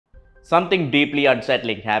Something deeply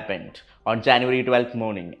unsettling happened on January 12th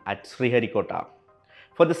morning at Sriharikota.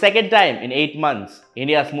 For the second time in 8 months,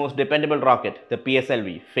 India's most dependable rocket, the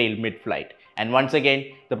PSLV, failed mid-flight. And once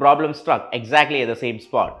again, the problem struck exactly at the same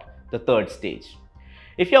spot, the third stage.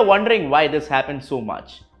 If you're wondering why this happened so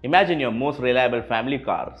much, imagine your most reliable family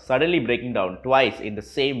car suddenly breaking down twice in the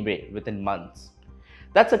same way within months.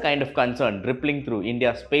 That's a kind of concern rippling through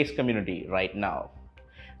India's space community right now.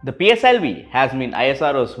 The PSLV has been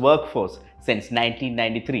ISRO's workforce since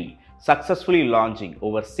 1993, successfully launching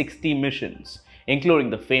over 60 missions, including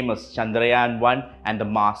the famous Chandrayaan-1 and the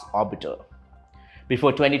Mars Orbiter.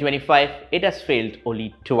 Before 2025, it has failed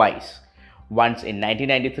only twice, once in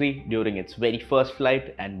 1993 during its very first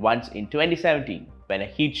flight and once in 2017 when a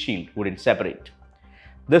heat shield wouldn't separate.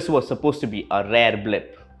 This was supposed to be a rare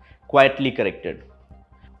blip, quietly corrected.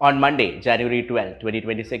 On Monday, January 12,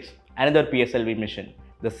 2026, another PSLV mission,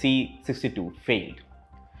 the C-62, failed.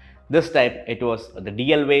 This time, it was the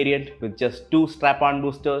DL variant with just 2 strap-on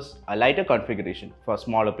boosters, a lighter configuration for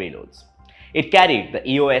smaller payloads. It carried the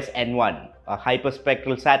EOS-N1, a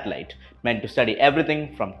hyperspectral satellite meant to study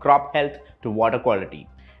everything from crop health to water quality,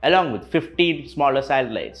 along with 15 smaller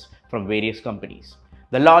satellites from various companies.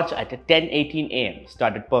 The launch at 10:18 am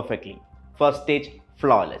started perfectly. First stage,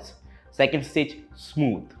 flawless. Second stage,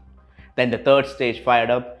 smooth. Then the third stage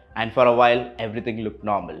fired up, and for a while everything looked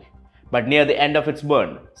normal. But near the end of its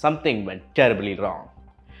burn, something went terribly wrong.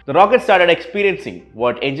 The rocket started experiencing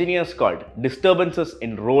what engineers called disturbances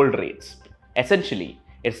in roll rates. Essentially,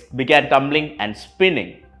 it began tumbling and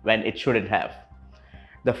spinning when it shouldn't have.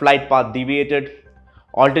 The flight path deviated,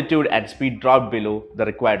 altitude and speed dropped below the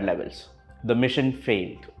required levels. The mission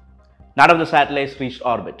failed. None of the satellites reached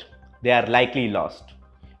orbit. They are likely lost.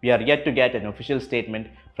 We are yet to get an official statement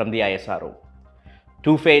from the ISRO.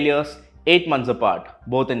 2 failures, 8 months apart,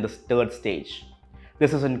 both in the third stage.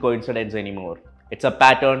 This isn't coincidence anymore. It's a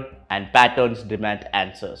pattern, and patterns demand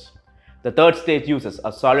answers. The third stage uses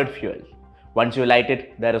a solid fuel. Once you light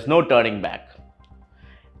it, there is no turning back.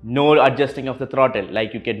 No adjusting of the throttle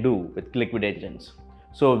like you can do with liquid engines.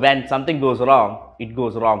 So when something goes wrong, it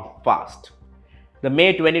goes wrong fast. The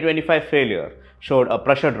May 2025 failure showed a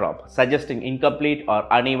pressure drop, suggesting incomplete or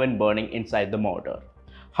uneven burning inside the motor.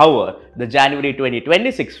 However, the January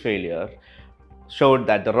 2026 failure showed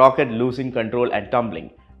that the rocket losing control and tumbling,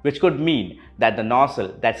 which could mean that the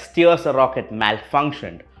nozzle that steers the rocket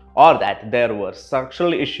malfunctioned or that there were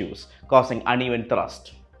structural issues causing uneven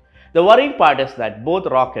thrust. The worrying part is that both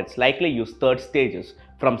rockets likely use third stages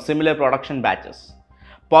from similar production batches,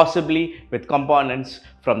 possibly with components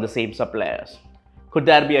from the same suppliers. Could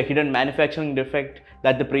there be a hidden manufacturing defect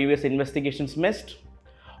that the previous investigations missed?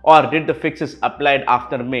 Or did the fixes applied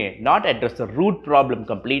after May not address the root problem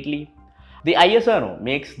completely? The ISRO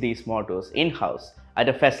makes these motors in-house at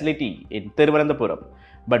a facility in Thiruvananthapuram,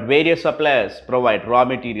 but various suppliers provide raw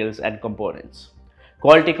materials and components.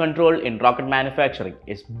 Quality control in rocket manufacturing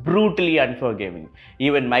is brutally unforgiving.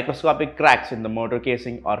 Even microscopic cracks in the motor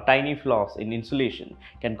casing or tiny flaws in insulation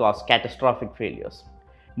can cause catastrophic failures.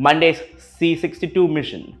 Monday's C-62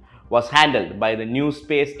 mission was handled by the New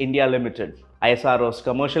Space India Limited, ISRO's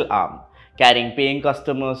commercial arm, carrying paying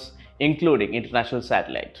customers, including international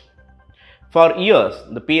satellites. For years,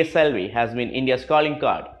 the PSLV has been India's calling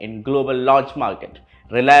card in global launch market,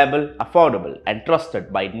 reliable, affordable, and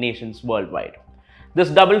trusted by nations worldwide. This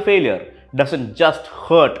double failure doesn't just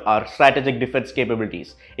hurt our strategic defense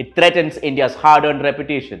capabilities, it threatens India's hard-earned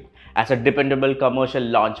reputation as a dependable commercial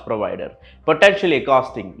launch provider, potentially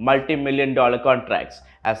costing multi-million-dollar contracts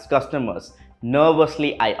as customers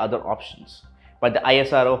nervously eye other options. But the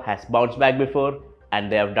ISRO has bounced back before,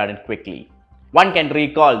 and they have done it quickly. One can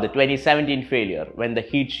recall the 2017 failure when the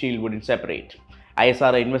heat shield wouldn't separate.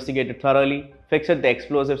 ISRO investigated thoroughly, fixed the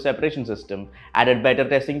explosive separation system, added better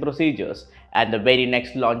testing procedures, and the very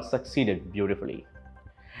next launch succeeded beautifully.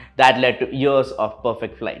 That led to years of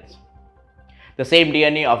perfect flights. The same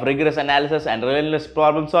DNA of rigorous analysis and relentless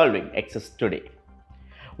problem solving exists today.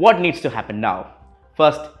 What needs to happen now?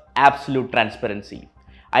 First, absolute transparency.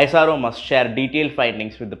 ISRO must share detailed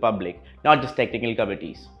findings with the public, not just technical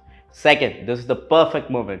committees. Second, this is the perfect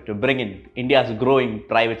moment to bring in India's growing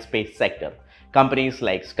private space sector. Companies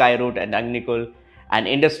like Skyroot and Agnikul, and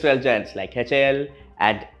industrial giants like HAL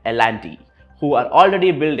and L&T, who are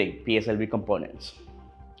already building PSLV components.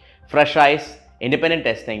 Fresh eyes, independent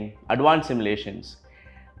testing, advanced simulations,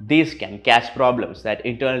 these can catch problems that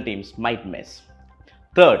internal teams might miss.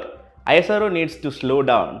 Third, ISRO needs to slow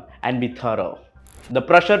down and be thorough. The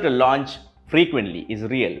pressure to launch frequently is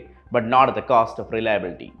real, but not at the cost of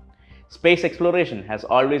reliability. Space exploration has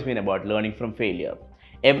always been about learning from failure.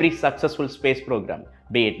 Every successful space program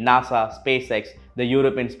be it NASA, SpaceX, the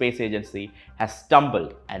European Space Agency, has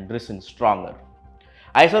stumbled and risen stronger.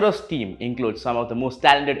 ISRO's team includes some of the most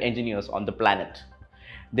talented engineers on the planet.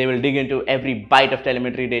 They will dig into every byte of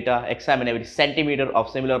telemetry data, examine every centimeter of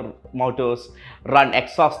similar motors, run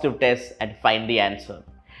exhaustive tests, and find the answer.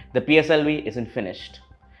 The PSLV isn't finished.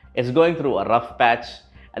 It's going through a rough patch,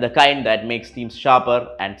 and the kind that makes teams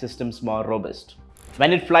sharper and systems more robust.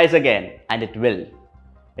 When it flies again, and it will,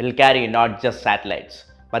 it'll carry not just satellites,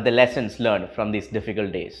 but the lessons learned from these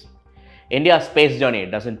difficult days. India's space journey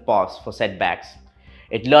doesn't pause for setbacks.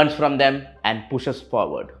 It learns from them and pushes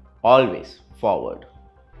forward, always forward.